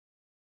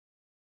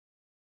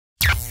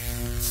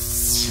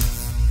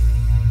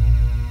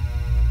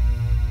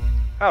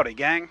Howdy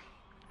gang,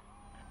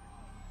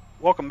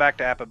 welcome back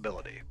to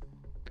AppAbility.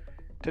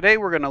 Today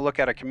we're going to look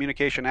at a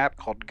communication app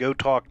called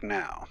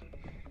GoTalkNow.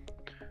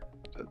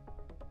 So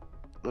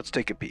let's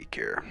take a peek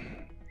here.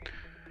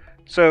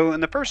 So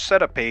in the first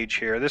setup page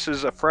here, this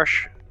is a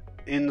fresh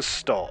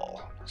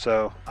install.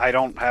 So I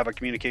don't have a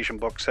communication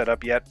book set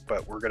up yet,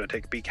 but we're going to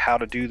take a peek how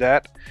to do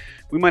that.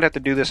 We might have to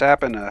do this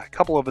app in a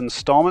couple of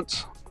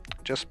installments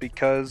just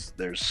because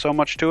there's so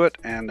much to it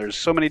and there's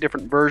so many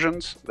different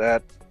versions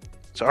that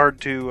it's hard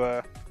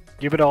to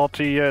give it all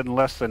to you in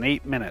less than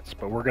 8 minutes,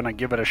 but we're going to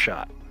give it a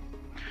shot.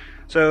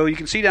 So you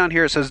can see down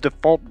here it says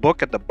default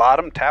book at the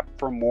bottom. Tap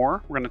for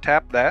more. We're going to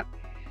tap that.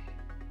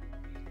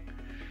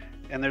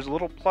 And there's a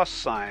little plus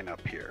sign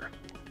up here.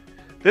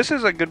 This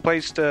is a good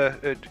place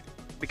to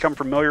become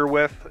familiar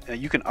with.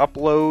 You can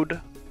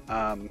upload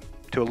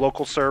to a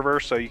local server,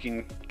 so you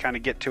can kind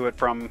of get to it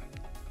from,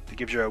 it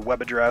gives you a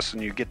web address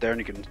and you get there and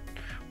you can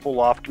pull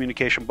off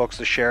communication books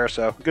to share.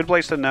 So good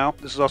place to know.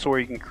 This is also where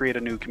you can create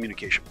a new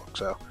communication book.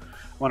 So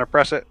I want to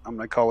press it. I'm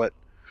going to call it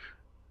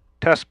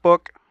test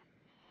book.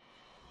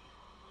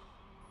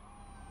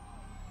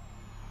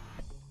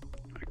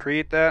 I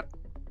create that.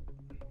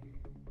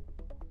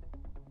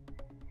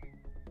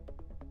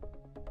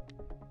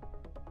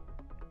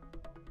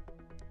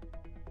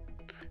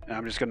 And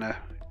I'm just going to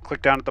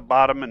click down at the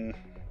bottom and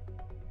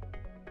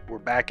we're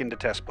back into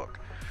test book.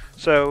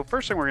 So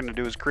first thing we're going to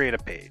do is create a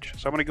page.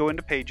 So I'm going to go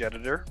into page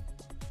editor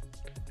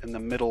in the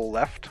middle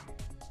left.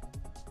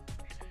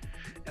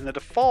 And the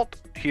default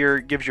here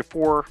gives you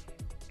 4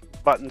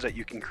 buttons that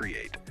you can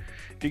create.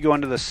 If you go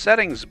into the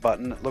settings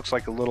button, it looks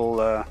like a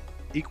little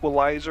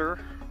equalizer,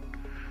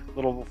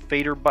 little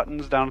fader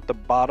buttons down at the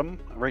bottom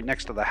right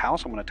next to the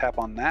house. I'm going to tap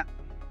on that.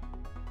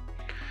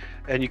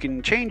 And you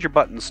can change your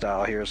button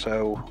style here.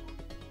 So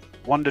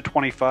 1 to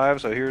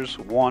 25. So here's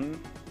 1.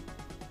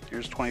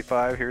 Here's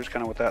 25. Here's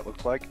kind of what that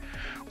looks like.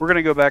 We're going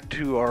to go back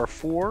to our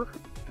 4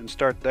 and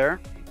start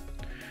there.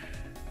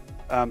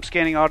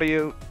 Scanning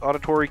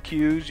auditory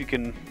cues, you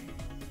can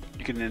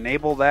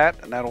enable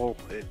that, and that'll,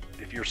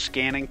 if you're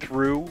scanning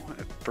through,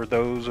 for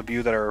those of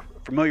you that are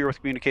familiar with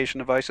communication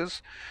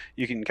devices,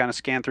 you can kind of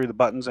scan through the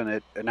buttons and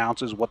it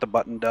announces what the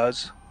button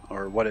does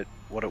or what it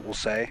will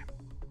say.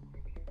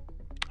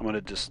 I'm going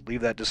to just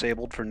leave that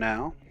disabled for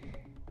now.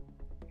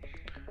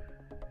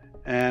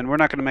 And we're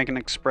not going to make an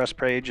express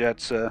page.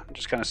 That's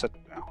just kind of set.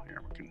 Oh,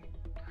 here we can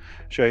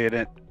show you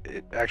that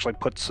it actually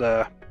puts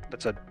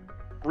that's a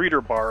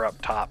reader bar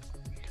up top,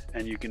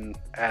 and you can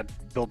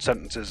build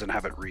sentences and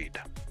have it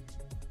read.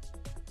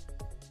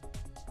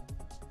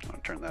 I'll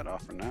turn that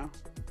off for now.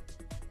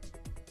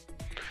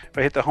 If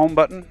I hit the home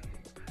button,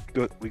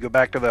 we go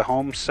back to the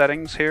home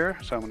settings here.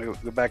 So I'm going to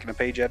go back into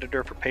page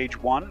editor for page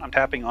 1. I'm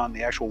tapping on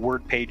the actual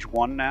word page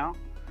 1 now,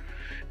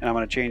 and I'm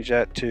going to change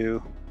that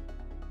to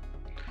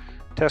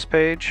test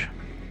page.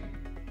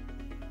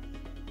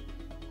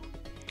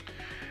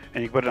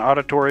 And you can put an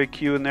auditory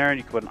cue in there, and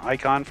you can put an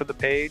icon for the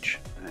page.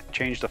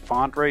 Change the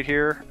font right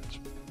here.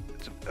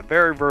 It's a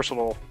very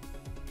versatile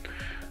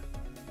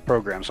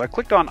program. So I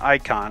clicked on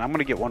icon. I'm going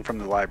to get one from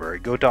the library,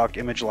 GoTalk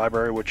Image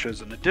Library, which is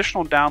an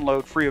additional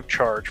download free of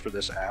charge for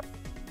this app.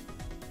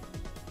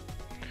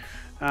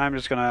 I'm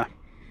just gonna,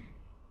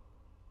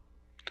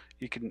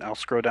 I'll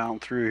scroll down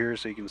through here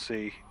so you can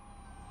see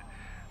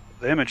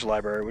the image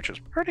library, which is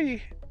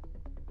pretty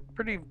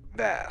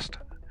vast.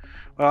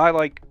 Well, I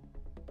like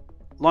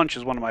lunch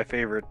is one of my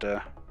favorite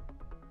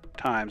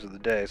times of the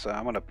day, so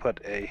I'm going to put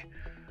a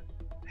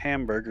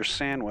hamburger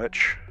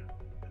sandwich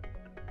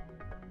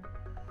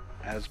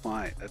as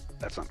my,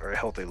 that's not very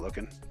healthy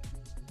looking.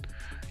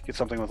 Get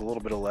something with a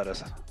little bit of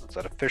lettuce. Is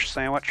that a fish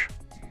sandwich?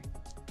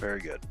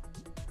 Very good.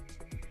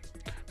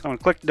 So I'm going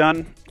to click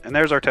done, and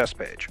there's our test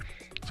page.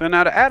 So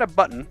now to add a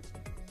button,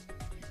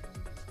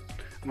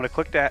 I'm going to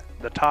click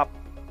the top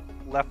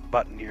left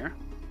button here,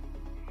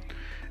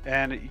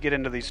 and you get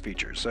into these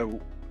features.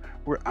 So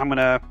I'm going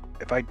to,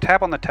 if I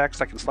tap on the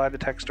text, I can slide the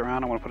text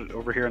around. I want to put it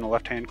over here in the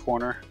left-hand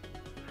corner.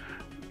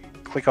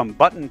 Click on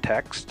button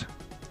text,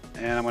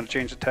 and I'm going to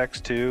change the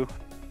text to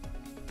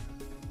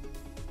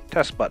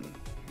test button.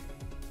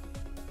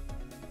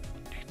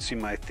 You can see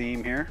my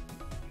theme here.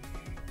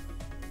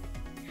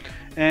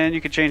 And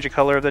you can change the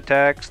color of the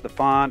text, the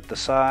font, the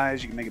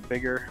size. You can make it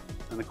bigger.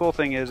 And the cool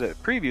thing is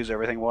it previews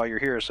everything while you're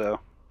here, so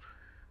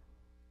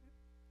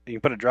you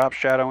can put a drop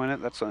shadow in it.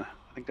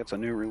 I think that's a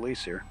new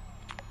release here.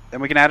 Then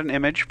we can add an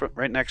image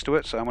right next to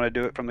it. So I'm going to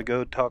do it from the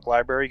GoTalk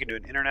library. You can do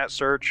an internet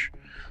search.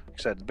 Like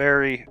I said,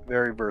 very,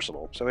 very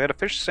versatile. So we had a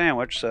fish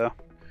sandwich. So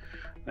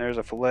there's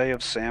a fillet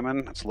of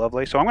salmon. That's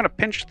lovely. So I'm going to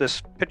pinch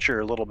this picture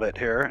a little bit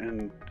here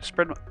and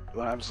spread.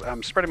 When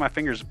I'm spreading my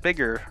fingers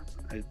bigger,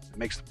 it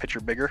makes the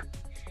picture bigger.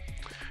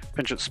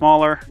 Pinch it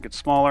smaller, it gets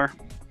smaller.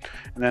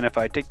 And then if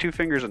I take 2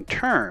 fingers and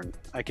turn,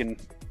 I can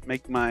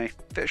make my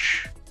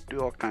fish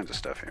do all kinds of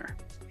stuff here.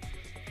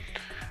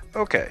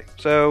 Okay,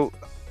 so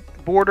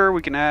border,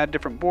 we can add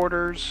different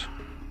borders.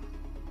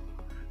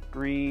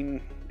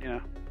 Green,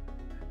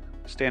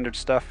 standard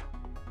stuff.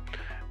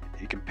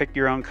 You can pick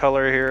your own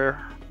color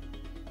here.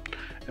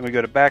 Then we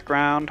go to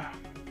background.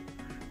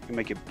 can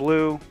make it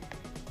blue.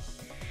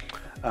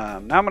 Now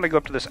I'm going to go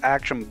up to this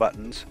action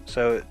buttons.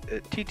 So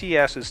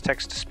TTS is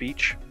text to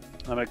speech.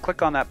 I'm going to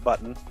click on that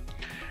button,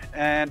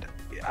 and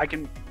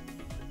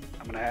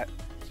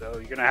so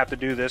you're going to have to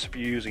do this if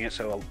you're using it,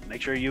 so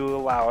make sure you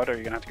allow it, or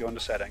you're going to have to go into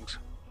settings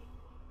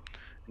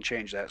and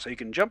change that. So you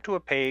can jump to a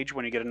page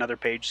when you get another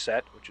page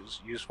set, which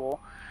is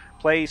useful.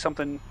 Play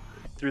something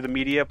through the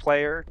media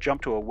player,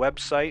 jump to a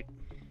website,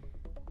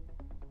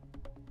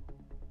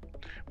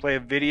 play a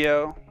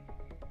video,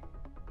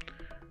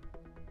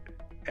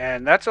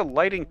 and that's a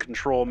lighting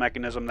control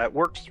mechanism that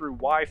works through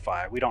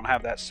Wi-Fi. We don't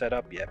have that set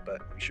up yet,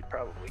 but we should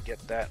probably get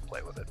that and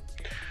play with it.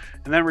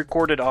 And then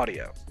recorded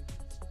audio.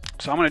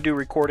 So I'm going to do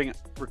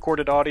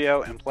recorded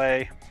audio and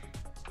play.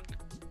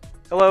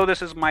 Hello,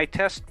 this is my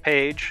test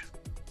page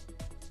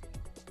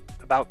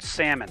about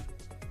salmon.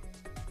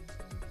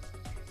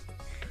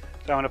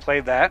 So I'm going to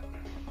play that.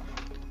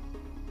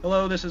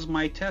 Hello, this is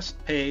my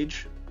test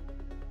page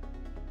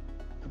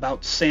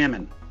about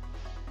salmon.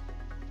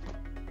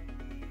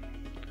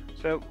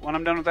 So when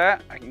I'm done with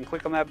that, I can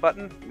click on that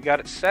button. We got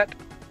it set.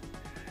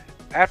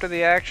 After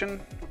the action,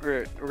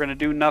 we're going to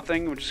do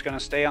nothing. We're just going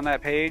to stay on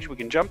that page. We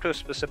can jump to a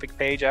specific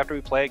page after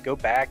we play it, go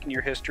back in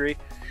your history,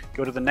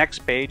 go to the next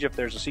page if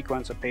there's a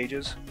sequence of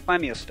pages.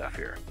 Plenty of stuff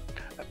here.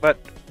 But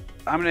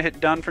I'm going to hit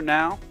done for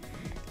now.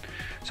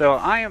 So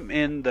I am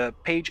in the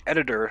page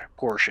editor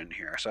portion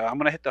here. So I'm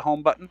going to hit the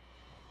home button,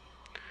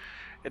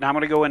 and I'm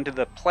going to go into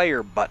the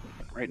player button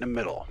right in the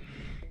middle.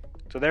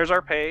 So there's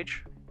our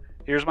page.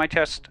 Here's my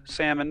test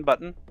salmon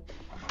button.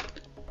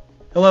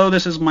 Hello,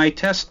 this is my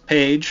test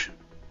page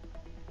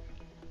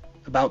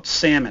about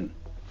salmon.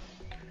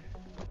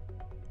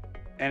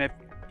 And if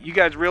you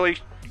guys really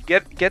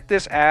get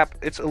this app,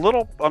 it's a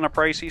little on the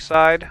pricey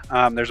side.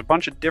 There's a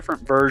bunch of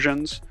different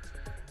versions.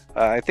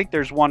 I think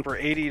there's one for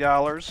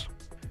 $80.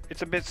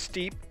 It's a bit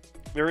steep.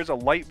 There is a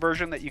light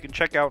version that you can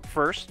check out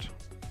first.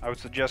 I would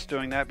suggest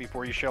doing that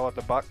before you shell out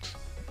the bucks.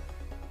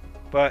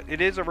 But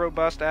it is a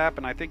robust app,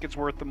 and I think it's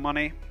worth the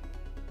money.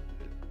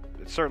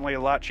 It's certainly a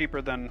lot cheaper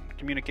than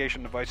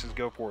communication devices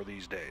go for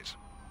these days.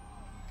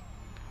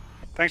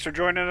 Thanks for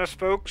joining us,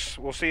 folks.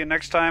 We'll see you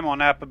next time on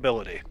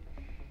AppAbility.